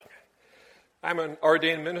I'm an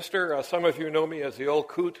ordained minister. Some of you know me as the old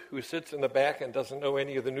coot who sits in the back and doesn't know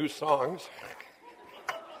any of the new songs.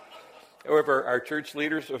 However, our church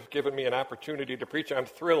leaders have given me an opportunity to preach. I'm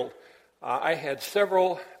thrilled. I had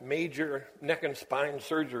several major neck and spine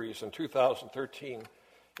surgeries in 2013,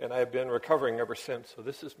 and I've been recovering ever since. So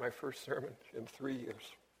this is my first sermon in 3 years.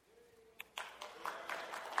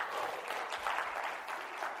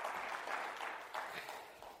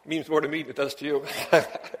 It means more to me than it does to you.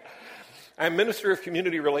 I'm Minister of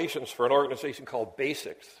Community Relations for an organization called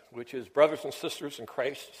BASICS, which is Brothers and Sisters in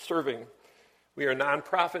Christ Serving. We are a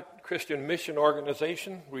nonprofit Christian mission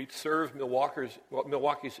organization. We serve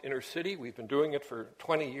Milwaukee's inner city. We've been doing it for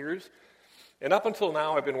 20 years. And up until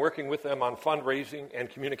now, I've been working with them on fundraising and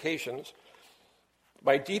communications.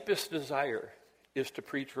 My deepest desire is to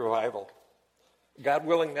preach revival. God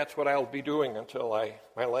willing, that's what I'll be doing until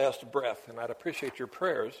my last breath, and I'd appreciate your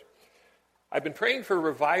prayers. I've been praying for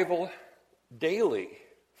revival daily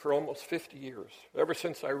for almost 50 years, ever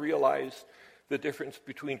since I realized the difference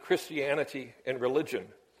between Christianity and religion,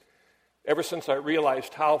 ever since I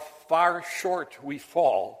realized how far short we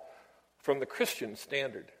fall from the Christian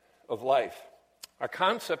standard of life. Our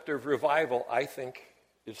concept of revival, I think,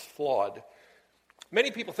 is flawed.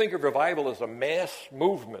 Many people think of revival as a mass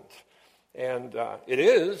movement. And it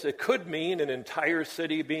is. It could mean an entire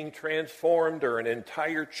city being transformed or an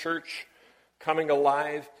entire church coming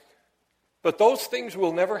alive. But those things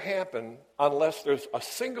will never happen unless there's a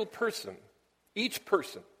single person, each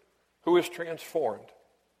person, who is transformed.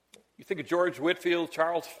 You think of George Whitefield,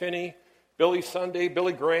 Charles Finney, Billy Sunday,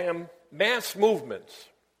 Billy Graham, mass movements,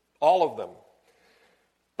 all of them.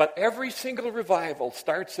 But every single revival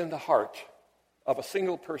starts in the heart of a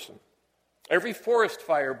single person. Every forest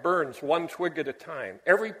fire burns one twig at a time.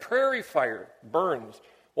 Every prairie fire burns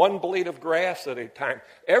one blade of grass at a time.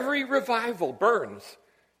 Every revival burns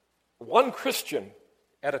one Christian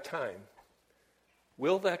at a time.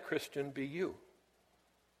 Will that Christian be you?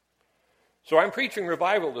 So I'm preaching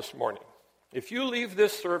revival this morning. If you leave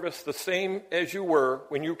this service the same as you were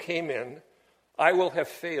when you came in, I will have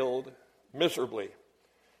failed miserably.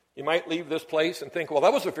 You might leave this place and think, well,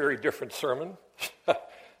 that was a very different sermon.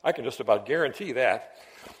 I can just about guarantee that.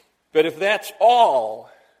 But if that's all,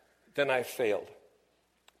 then I failed.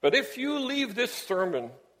 But if you leave this sermon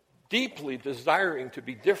deeply desiring to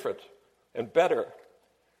be different and better,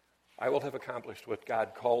 I will have accomplished what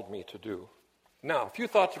God called me to do. Now, a few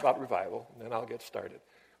thoughts about revival, and then I'll get started.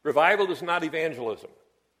 Revival is not evangelism.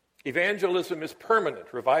 Evangelism is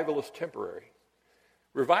permanent. Revival is temporary.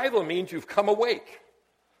 Revival means you've come awake.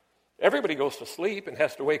 Everybody goes to sleep and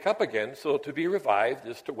has to wake up again, so to be revived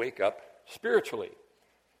is to wake up spiritually.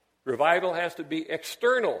 Revival has to be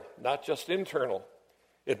external, not just internal.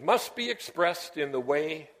 It must be expressed in the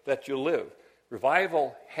way that you live.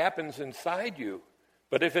 Revival happens inside you,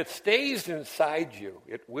 but if it stays inside you,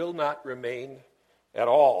 it will not remain at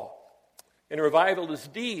all. And revival is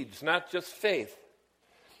deeds, not just faith.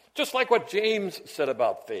 Just like what James said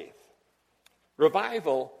about faith.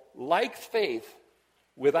 Revival, like faith,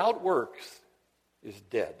 without works, is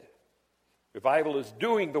dead. Revival is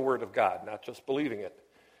doing the Word of God, not just believing it.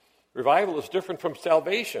 Revival is different from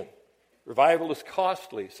salvation. Revival is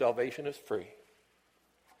costly. Salvation is free.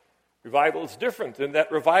 Revival is different in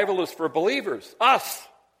that revival is for believers, us.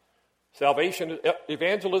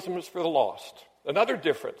 Evangelism is for the lost. Another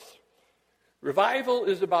difference. Revival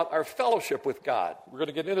is about our fellowship with God. We're going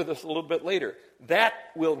to get into this a little bit later.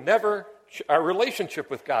 Our relationship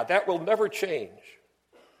with God, that will never change.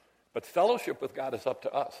 But fellowship with God is up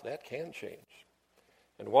to us. That can change.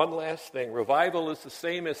 And one last thing. Revival is the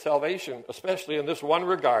same as salvation, especially in this one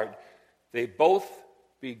regard. They both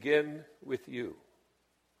begin with you.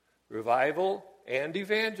 Revival and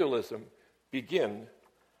evangelism begin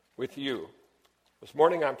with you. This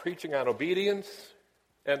morning I'm preaching on obedience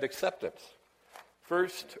and acceptance.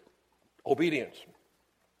 First, obedience.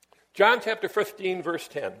 John chapter 15, verse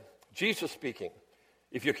 10. Jesus speaking.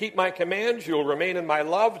 If you keep my commands, you'll remain in my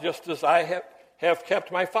love, just as I have kept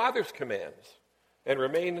my Father's commands and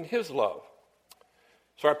remain in his love.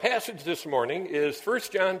 So our passage this morning is 1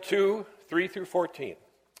 John 2, 3 through 14.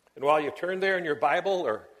 And while you turn there in your Bible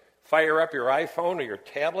or fire up your iPhone or your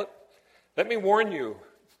tablet, let me warn you,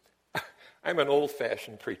 I'm an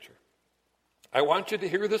old-fashioned preacher. I want you to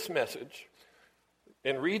hear this message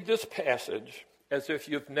and read this passage as if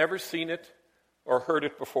you've never seen it or heard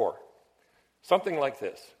it before. Something like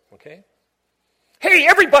this, okay? Hey,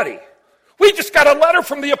 everybody! We just got a letter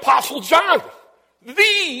from the Apostle John.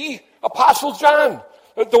 The Apostle John.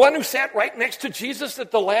 The one who sat right next to Jesus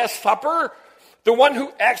at the Last Supper. The one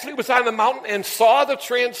who actually was on the mountain and saw the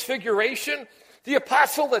transfiguration. The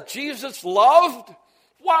apostle that Jesus loved?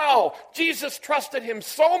 Wow, Jesus trusted him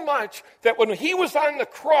so much that when he was on the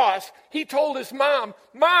cross, he told his mom,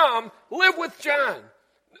 "Mom, live with John."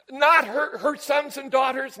 Not her sons and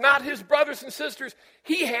daughters, not his brothers and sisters.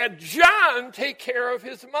 He had John take care of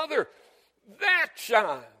his mother. That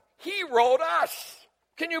John, he wrote us.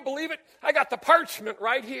 Can you believe it? I got the parchment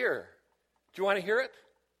right here. Do you want to hear it?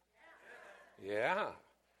 Yeah.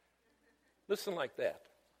 Listen like that.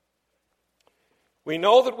 We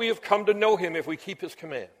know that we have come to know him if we keep his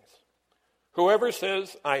commands. Whoever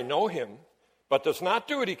says, "I know him," but does not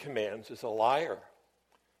do what he commands is a liar,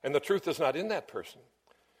 and the truth is not in that person.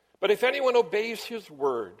 But if anyone obeys his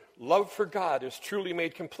word, love for God is truly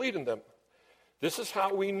made complete in them. This is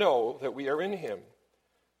how we know that we are in him.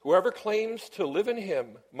 Whoever claims to live in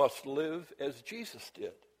him must live as Jesus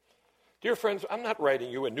did. Dear friends, I'm not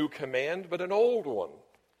writing you a new command, but an old one,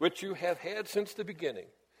 which you have had since the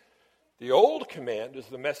beginning. The old command is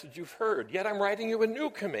the message you've heard, yet I'm writing you a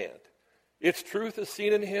new command. Its truth is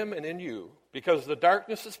seen in him and in you, because the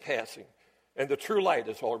darkness is passing and the true light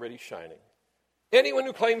is already shining. Anyone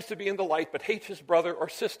who claims to be in the light but hates his brother or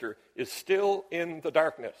sister is still in the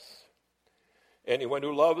darkness. Anyone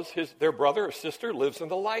who loves their brother or sister lives in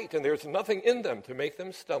the light, and there's nothing in them to make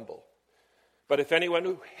them stumble. But if anyone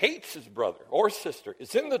who hates his brother or sister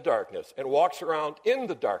is in the darkness and walks around in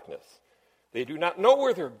the darkness, they do not know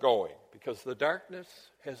where they're going because the darkness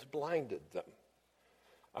has blinded them.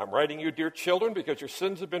 I'm writing you, dear children, because your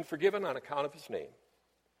sins have been forgiven on account of his name.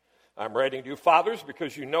 I'm writing to you, fathers,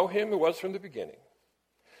 because you know him who was from the beginning.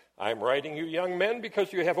 I'm writing you, young men,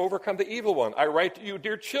 because you have overcome the evil one. I write to you,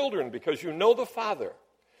 dear children, because you know the Father.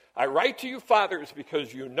 I write to you, fathers,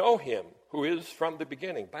 because you know him who is from the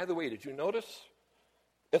beginning. By the way, did you notice?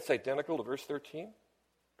 It's identical to verse 13.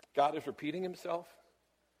 God is repeating himself.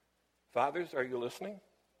 Fathers, are you listening?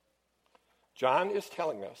 John is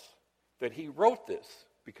telling us that he wrote this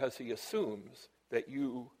because he assumes that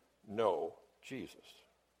you know Jesus.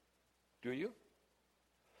 Do you?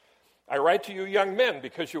 I write to you, young men,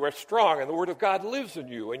 because you are strong and the word of God lives in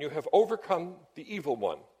you and you have overcome the evil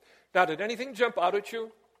one. Now, did anything jump out at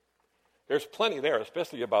you? There's plenty there,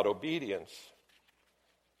 especially about obedience.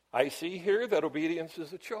 I see here that obedience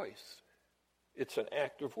is a choice. It's an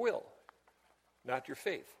act of will, not your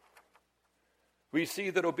faith. We see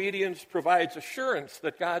that obedience provides assurance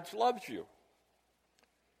that God loves you,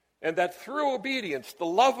 and that through obedience, the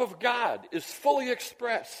love of God is fully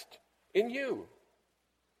expressed in you.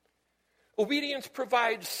 Obedience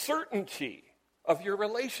provides certainty of your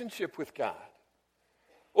relationship with God.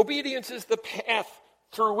 Obedience is the path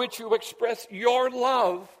through which you express your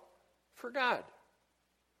love for God.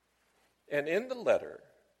 And in the letter,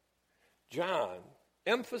 John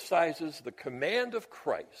emphasizes the command of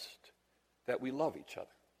Christ that we love each other.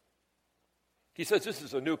 He says this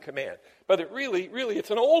is a new command, but it really,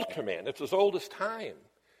 it's an old command. It's as old as time.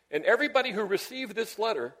 And everybody who received this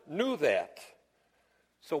letter knew that.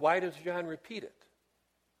 So why does John repeat it?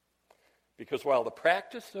 Because while the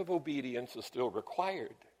practice of obedience is still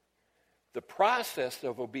required, the process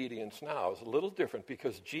of obedience now is a little different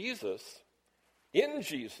because in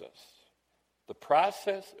Jesus, the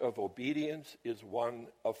process of obedience is one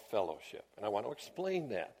of fellowship. And I want to explain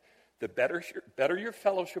that. The better your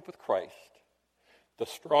fellowship with Christ, the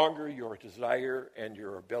stronger your desire and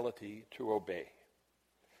your ability to obey.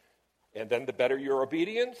 And then the better your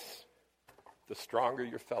obedience, the stronger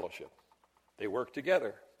your fellowship. They work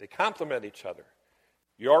together. They complement each other.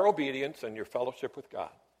 Your obedience and your fellowship with God.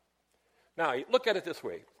 Now, look at it this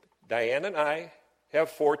way. Diane and I have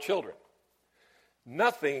 4 children.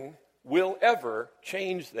 Nothing will ever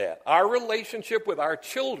change that. Our relationship with our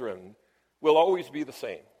children will always be the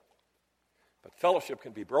same. But fellowship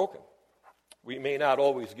can be broken. We may not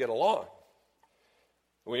always get along.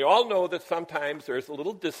 We all know that sometimes there's a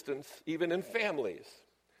little distance, even in families.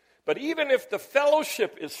 But even if the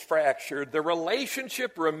fellowship is fractured, the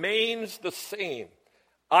relationship remains the same.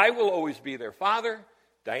 I will always be their father.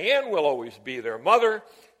 Diane will always be their mother.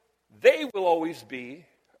 They will always be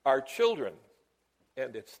our children.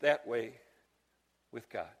 And it's that way with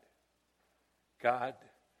God. God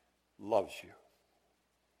loves you.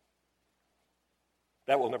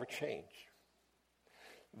 That will never change.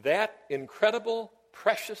 That incredible,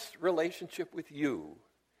 precious relationship with you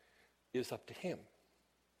is up to him.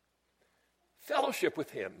 Fellowship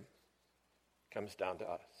with him comes down to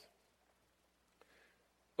us.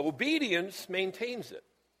 Obedience maintains it.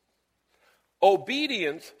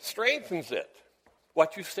 Obedience strengthens it.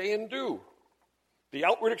 What you say and do. The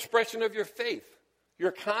outward expression of your faith,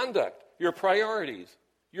 your conduct, your priorities,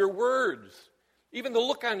 your words, even the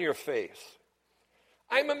look on your face.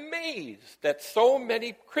 I'm amazed that so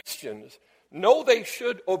many Christians know they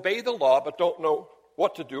should obey the law but don't know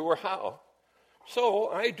what to do or how. So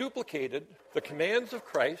I duplicated the commands of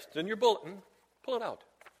Christ in your bulletin. Pull it out.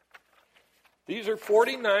 These are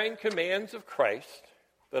 49 commands of Christ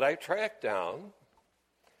that I tracked down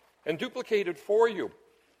and duplicated for you.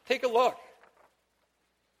 Take a look.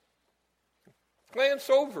 Glance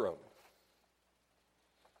over them.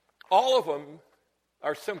 All of them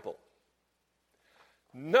are simple.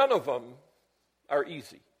 None of them are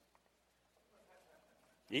easy.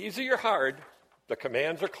 Easy or hard, the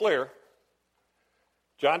commands are clear.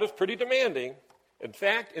 John is pretty demanding. In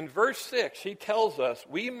fact, in verse 6, he tells us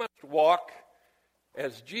we must walk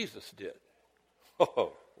as Jesus did.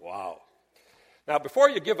 Oh, wow. Now, before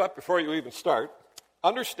you give up, before you even start,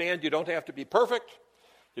 understand you don't have to be perfect.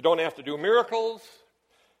 You don't have to do miracles.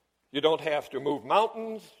 You don't have to move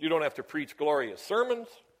mountains. You don't have to preach glorious sermons.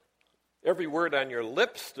 Every word on your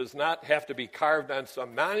lips does not have to be carved on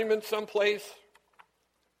some monument someplace.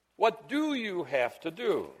 What do you have to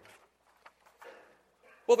do?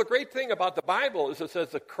 Well, the great thing about the Bible is it says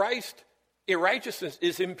that Christ's righteousness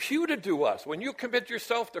is imputed to us. When you commit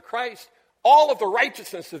yourself to Christ, all of the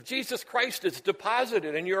righteousness of Jesus Christ is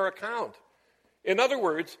deposited in your account. In other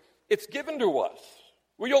words, it's given to us.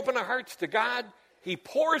 We open our hearts to God. He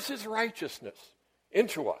pours his righteousness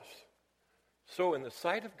into us. So in the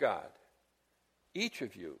sight of God, each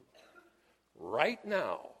of you right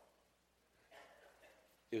now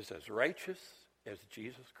is as righteous as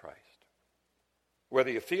Jesus Christ.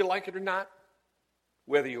 Whether you feel like it or not,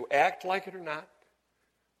 whether you act like it or not,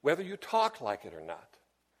 whether you talk like it or not.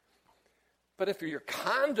 But if your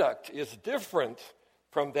conduct is different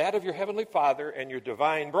from that of your Heavenly Father and your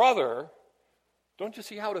divine brother, don't you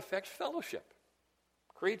see how it affects fellowship?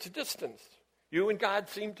 Creates distance. You and God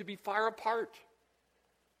seem to be far apart.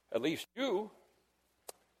 At least you.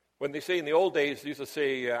 When they say in the old days, they used to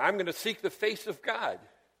say, I'm going to seek the face of God.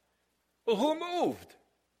 Well, who moved?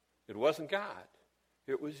 It wasn't God.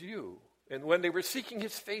 It was you. And when they were seeking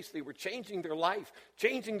his face, they were changing their life,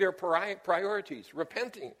 changing their priorities,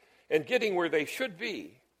 repenting, and getting where they should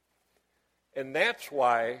be. And that's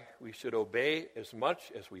why we should obey as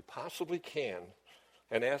much as we possibly can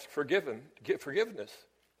and ask forgiveness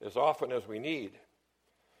as often as we need.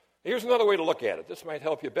 Here's another way to look at it. This might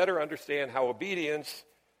help you better understand how obedience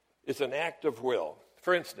is an act of will.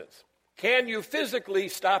 For instance, can you physically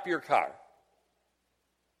stop your car?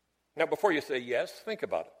 Now, before you say yes, think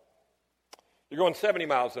about it. You're going 70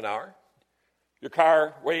 miles an hour. Your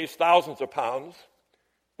car weighs thousands of pounds.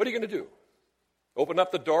 What are you going to do? Open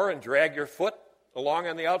up the door and drag your foot along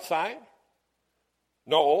on the outside?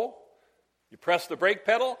 No. You press the brake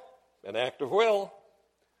pedal, an act of will.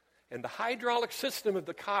 And the hydraulic system of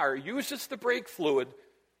the car uses the brake fluid,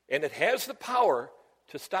 and it has the power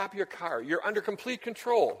to stop your car. You're under complete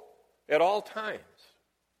control at all times.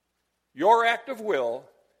 Your act of will,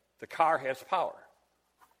 the car has power.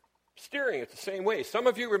 Steering, it's the same way. Some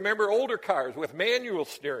of you remember older cars with manual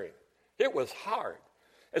steering. It was hard.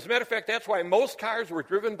 As a matter of fact, that's why most cars were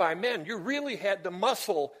driven by men. You really had to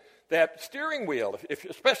muscle that steering wheel,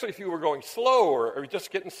 especially if you were going slow or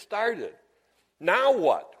just getting started. Now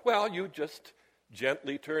what? Well, you just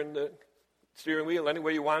gently turn the steering wheel any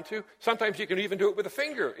way you want to. Sometimes you can even do it with a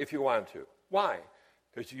finger if you want to. Why?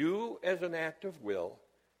 Because you, as an act of will,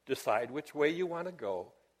 decide which way you want to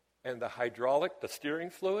go, and the hydraulic, the steering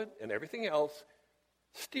fluid, and everything else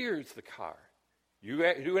steers the car. You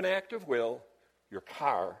do an act of will, your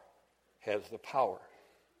car has the power.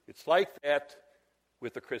 It's like that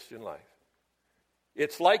with the Christian life.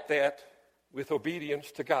 It's like that with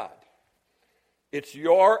obedience to God. It's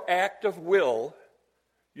your act of will,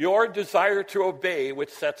 your desire to obey, which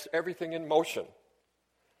sets everything in motion.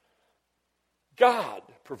 God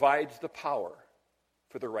provides the power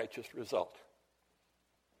for the righteous result.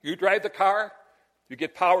 You drive the car, you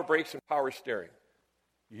get power brakes and power steering.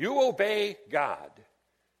 You obey God,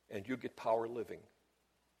 and you get power living.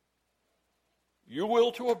 You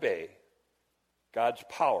will to obey, God's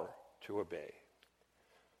power to obey.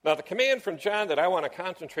 Now, the command from John that I want to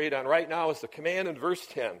concentrate on right now is the command in verse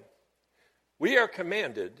 10. We are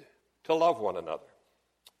commanded to love one another.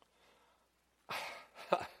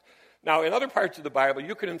 Now, in other parts of the Bible,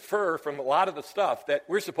 you can infer from a lot of the stuff that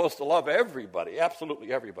we're supposed to love everybody,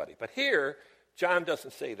 absolutely everybody. But here, John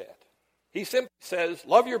doesn't say that. He simply says,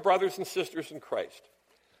 love your brothers and sisters in Christ.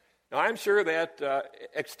 Now, I'm sure that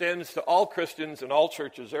extends to all Christians and all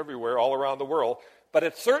churches everywhere, all around the world, but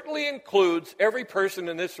it certainly includes every person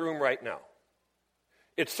in this room right now.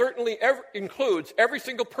 It certainly includes every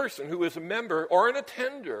single person who is a member or an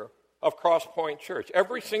attender of Cross Point Church,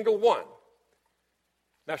 every single one.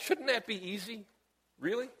 Now, shouldn't that be easy?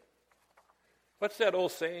 Really? What's that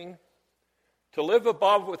old saying? To live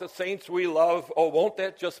above with the saints we love, oh, won't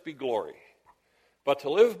that just be glory? But to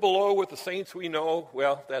live below with the saints we know,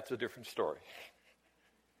 well, that's a different story.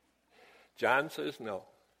 John says no.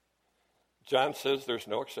 John says there's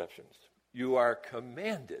no exceptions. You are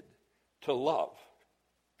commanded to love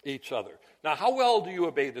each other. Now, how well do you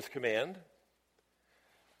obey this command?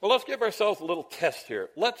 Well, let's give ourselves a little test here.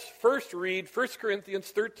 Let's first read 1 Corinthians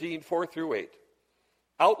 13, 4 through 8.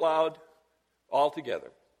 Out loud, all together.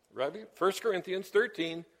 Ready? 1 Corinthians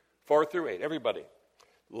 13, 4 through 8. Everybody.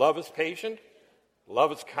 Love is patient.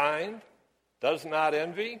 Love is kind. Does not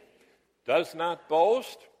envy. Does not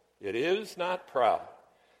boast. It is not proud.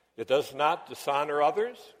 It does not dishonor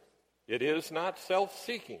others. It is not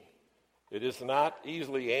self-seeking. It is not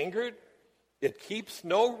easily angered. It keeps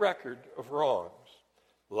no record of wrongs.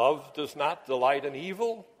 Love does not delight in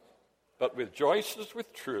evil, but rejoices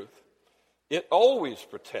with truth. It always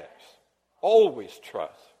protects, always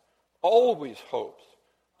trusts, always hopes,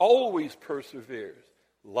 always perseveres.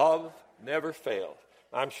 Love never fails.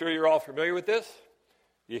 I'm sure you're all familiar with this.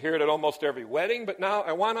 You hear it at almost every wedding, but now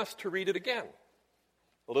I want us to read it again,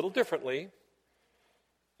 a little differently.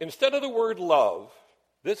 Instead of the word love,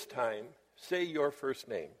 this time, say your first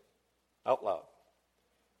name out loud.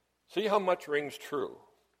 See how much rings true.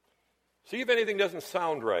 See if anything doesn't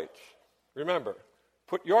sound right. Remember,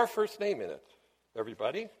 put your first name in it.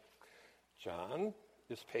 Everybody. John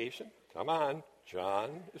is patient. Come on.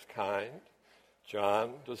 John is kind.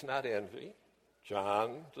 John does not envy.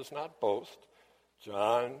 John does not boast.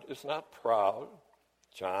 John is not proud.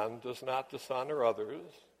 John does not dishonor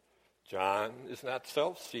others. John is not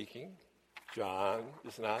self-seeking. John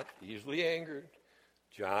is not easily angered.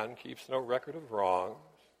 John keeps no record of wrongs.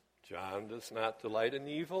 John does not delight in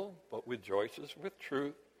evil, but rejoices with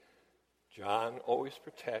truth. John always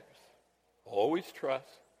protects, always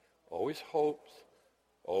trusts, always hopes,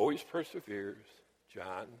 always perseveres.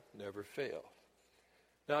 John never fails.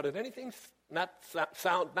 Now, did anything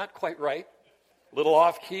sound not quite right? A little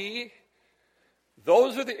off key?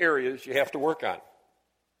 Those are the areas you have to work on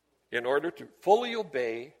in order to fully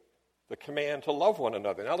obey the command to love one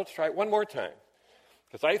another. Now let's try it one more time,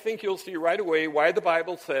 because I think you'll see right away why the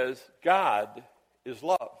Bible says God is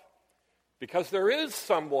love. Because there is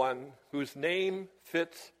someone whose name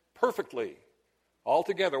fits perfectly. All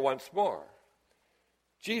together once more.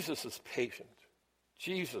 Jesus is patient.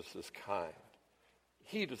 Jesus is kind.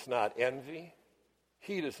 He does not envy.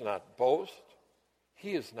 He does not boast.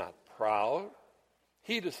 He is not proud.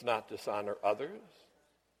 He does not dishonor others.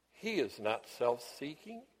 He is not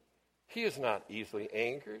self-seeking. He is not easily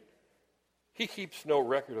angered. He keeps no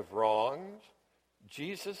record of wrongs.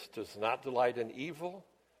 Jesus does not delight in evil,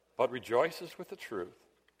 but rejoices with the truth.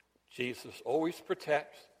 Jesus always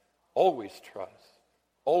protects, always trusts,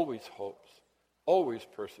 always hopes, always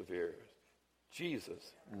perseveres.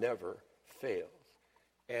 Jesus never fails.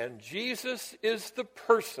 And Jesus is the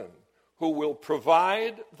person who will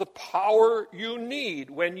provide the power you need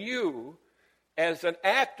when you, as an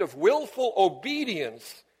act of willful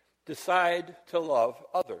obedience, decide to love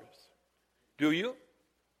others. Do you?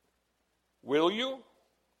 Will you?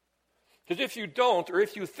 Because if you don't, or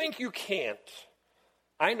if you think you can't,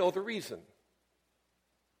 I know the reason.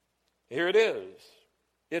 Here it is.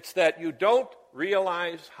 It's that you don't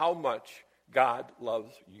realize how much God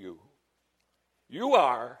loves you. You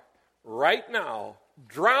are, right now,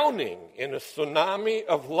 drowning in a tsunami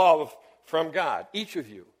of love from God. Each of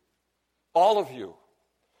you. All of you.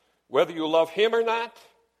 Whether you love Him or not,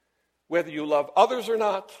 whether you love others or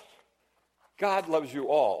not, God loves you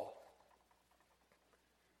all.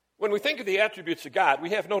 When we think of the attributes of God,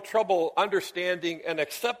 we have no trouble understanding and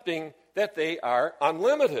accepting that they are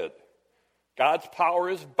unlimited. God's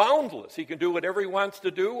power is boundless. He can do whatever He wants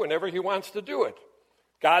to do whenever He wants to do it.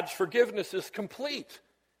 God's forgiveness is complete.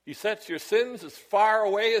 He sets your sins as far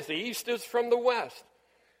away as the east is from the west.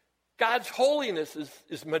 God's holiness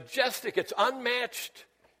is majestic. It's unmatched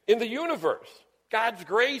in the universe. God's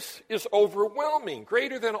grace is overwhelming,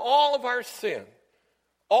 greater than all of our sin.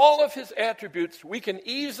 All of His attributes we can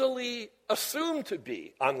easily assume to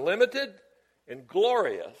be unlimited and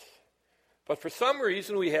glorious. But for some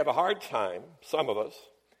reason we have a hard time, some of us,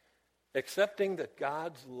 accepting that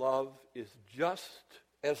God's love is just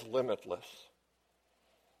as limitless.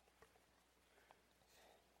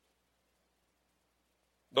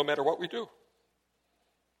 No matter what we do.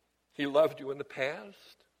 He loved you in the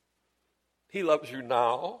past. He loves you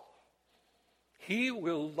now. He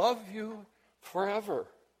will love you forever.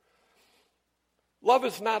 Love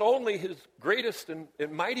is not only His greatest and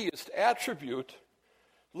mightiest attribute,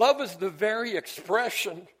 Love is the very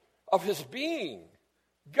expression of his being.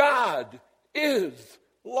 God is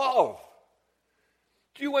love.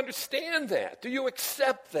 Do you understand that? Do you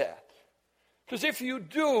accept that? Because if you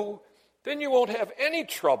do, then you won't have any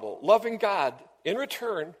trouble loving God in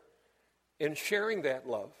return and sharing that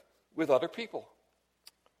love with other people.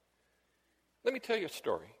 Let me tell you a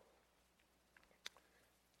story.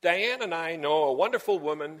 Diane and I know a wonderful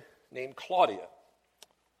woman named Claudia.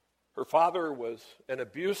 Her father was an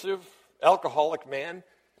abusive, alcoholic man.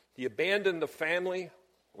 He abandoned the family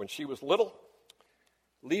when she was little,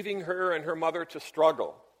 leaving her and her mother to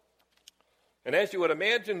struggle. And as you would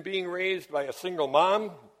imagine, being raised by a single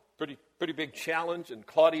mom, pretty big challenge, and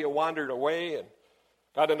Claudia wandered away and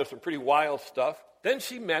got into some pretty wild stuff. Then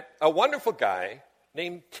she met a wonderful guy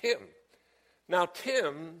named Tim. Now,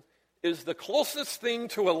 Tim is the closest thing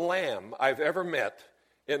to a lamb I've ever met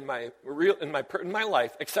in my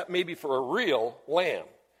life, except maybe for a real lamb.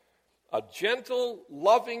 A gentle,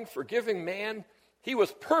 loving, forgiving man. He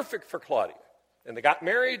was perfect for Claudia. And they got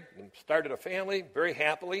married and started a family very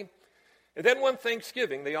happily. And then one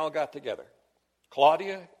Thanksgiving, they all got together.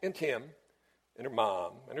 Claudia and Tim and her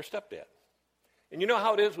mom and her stepdad. And you know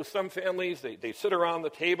how it is with some families? They sit around the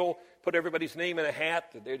table, put everybody's name in a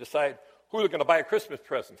hat, and they decide who they're going to buy a Christmas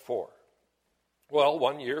present for. Well,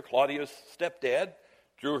 one year, Claudia's stepdad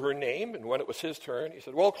drew her name, and when it was his turn, he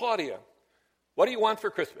said, "Well, Claudia, what do you want for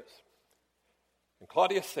Christmas?" And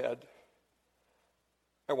Claudia said,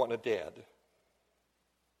 "I want a dad."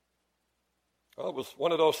 Well, it was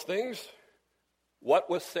one of those things. What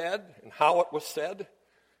was said and how it was said,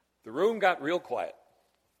 the room got real quiet.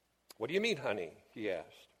 "What do you mean, honey?" he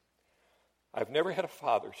asked. "I've never had a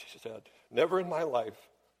father," she said. "Never in my life.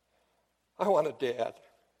 I want a dad.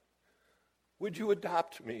 Would you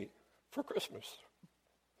adopt me for Christmas?"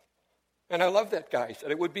 And I love that guy. He said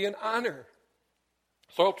it would be an honor.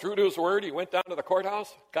 So true to his word, he went down to the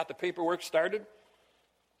courthouse, got the paperwork started.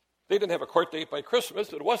 They didn't have a court date by Christmas,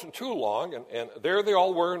 but it wasn't too long, and there they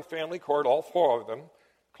all were in family court, all four of them,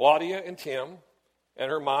 Claudia and Tim, and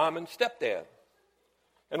her mom and stepdad.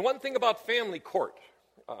 And one thing about family court,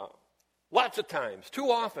 lots of times, too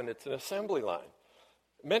often, it's an assembly line.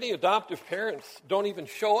 Many adoptive parents don't even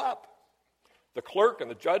show up. The clerk and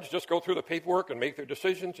the judge just go through the paperwork and make their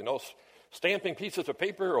decisions, stamping pieces of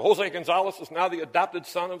paper. Jose Gonzalez is now the adopted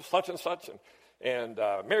son of such and such, and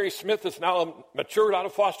Mary Smith is now matured out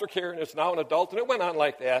of foster care and is now an adult, and it went on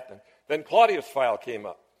like that. And then Claudia's file came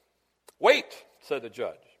up. "Wait," said the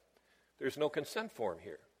judge. "There's no consent form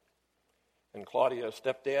here." And Claudia's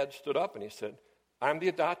stepdad stood up and he said, "I'm the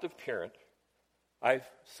adoptive parent. I've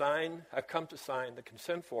come to sign the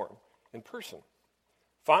consent form in person."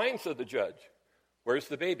 "Fine," said the judge. "Where's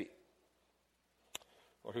the baby?"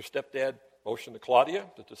 Well, her stepdad motioned to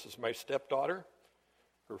Claudia that this is my stepdaughter.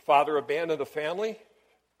 Her father abandoned the family.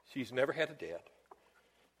 She's never had a dad.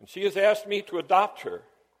 And she has asked me to adopt her,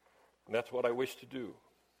 and that's what I wish to do.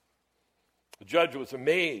 The judge was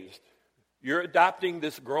amazed. "You're adopting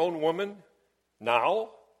this grown woman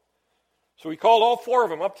now?" So he called all four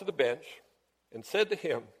of them up to the bench and said to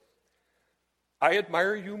him, "I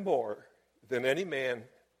admire you more than any man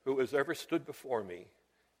who has ever stood before me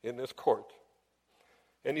in this court."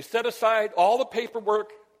 And he set aside all the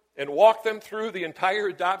paperwork and walked them through the entire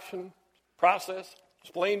adoption process,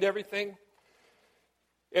 explained everything.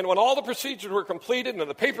 And when all the procedures were completed and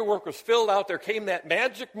the paperwork was filled out, there came that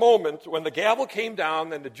magic moment when the gavel came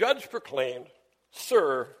down and the judge proclaimed,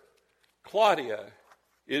 "Sir, Claudia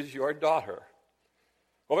is your daughter."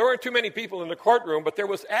 Well, there weren't too many people in the courtroom, but there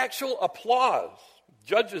was actual applause.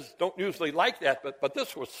 Judges don't usually like that, but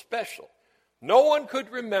this was special. No one could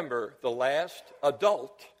remember the last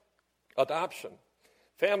adult adoption.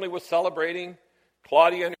 Family was celebrating.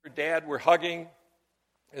 Claudia and her dad were hugging.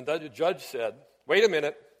 And then the judge said, "Wait a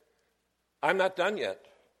minute. I'm not done yet.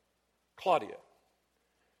 Claudia,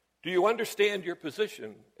 do you understand your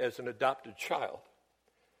position as an adopted child?"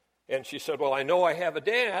 And she said, "Well, I know I have a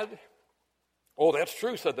dad." "Oh, that's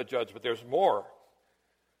true," said the judge, "but there's more.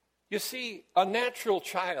 You see, a natural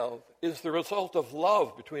child is the result of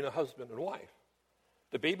love between a husband and wife.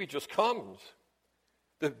 The baby just comes.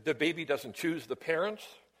 The baby doesn't choose the parents.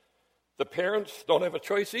 The parents don't have a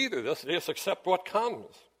choice either. They just accept what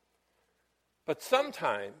comes. But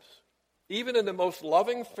sometimes, even in the most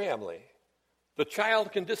loving family, the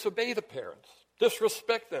child can disobey the parents,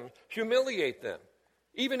 disrespect them, humiliate them,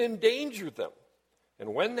 even endanger them.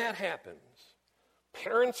 And when that happens,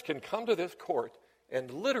 parents can come to this court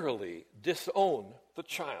and literally disown the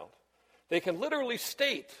child. They can literally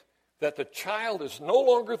state that the child is no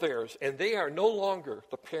longer theirs and they are no longer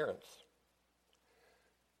the parents.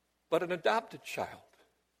 But an adopted child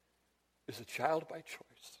is a child by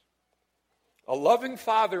choice. A loving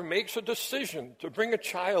father makes a decision to bring a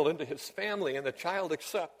child into his family, and the child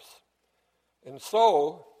accepts. And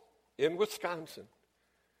so, in Wisconsin,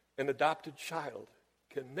 an adopted child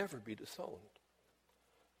can never be disowned.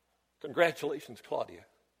 Congratulations, Claudia.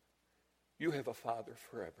 You have a father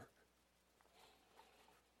forever.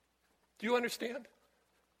 Do you understand?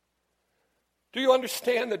 Do you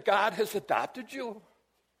understand that God has adopted you?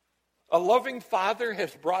 A loving father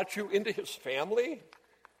has brought you into his family,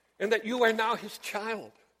 and that you are now his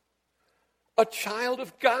child, a child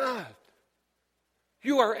of God.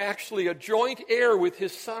 You are actually a joint heir with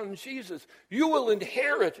his son, Jesus. You will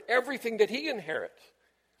inherit everything that he inherits.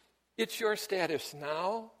 It's your status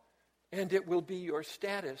now, and it will be your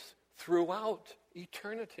status throughout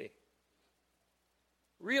eternity.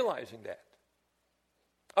 Realizing that,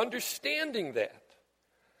 understanding that,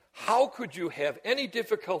 how could you have any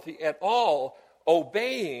difficulty at all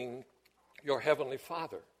obeying your Heavenly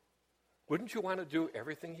Father? Wouldn't you want to do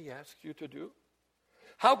everything he asks you to do?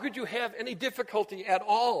 How could you have any difficulty at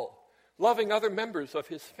all loving other members of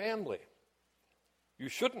his family? You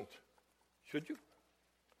shouldn't, should you?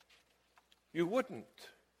 You wouldn't,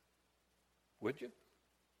 would you?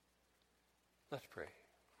 Let's pray.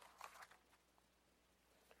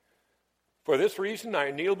 For this reason,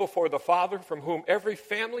 I kneel before the Father, from whom every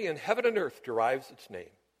family in heaven and earth derives its name.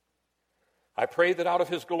 I pray that out of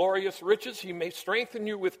his glorious riches he may strengthen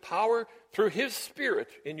you with power through his Spirit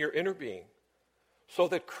in your inner being, so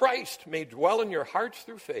that Christ may dwell in your hearts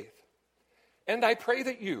through faith. And I pray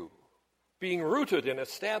that you, being rooted and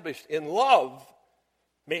established in love,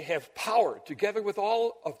 may have power, together with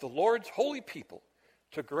all of the Lord's holy people,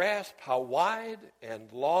 to grasp how wide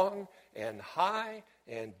and long and high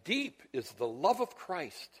and deep is the love of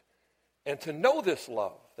Christ, and to know this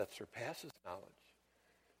love that surpasses knowledge,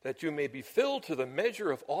 that you may be filled to the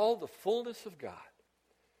measure of all the fullness of God.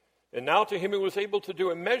 And now to him who is able to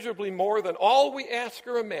do immeasurably more than all we ask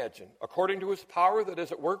or imagine, according to his power that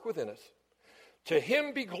is at work within us, to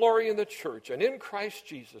him be glory in the church and in Christ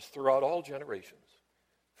Jesus throughout all generations,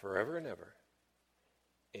 forever and ever.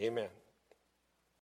 Amen.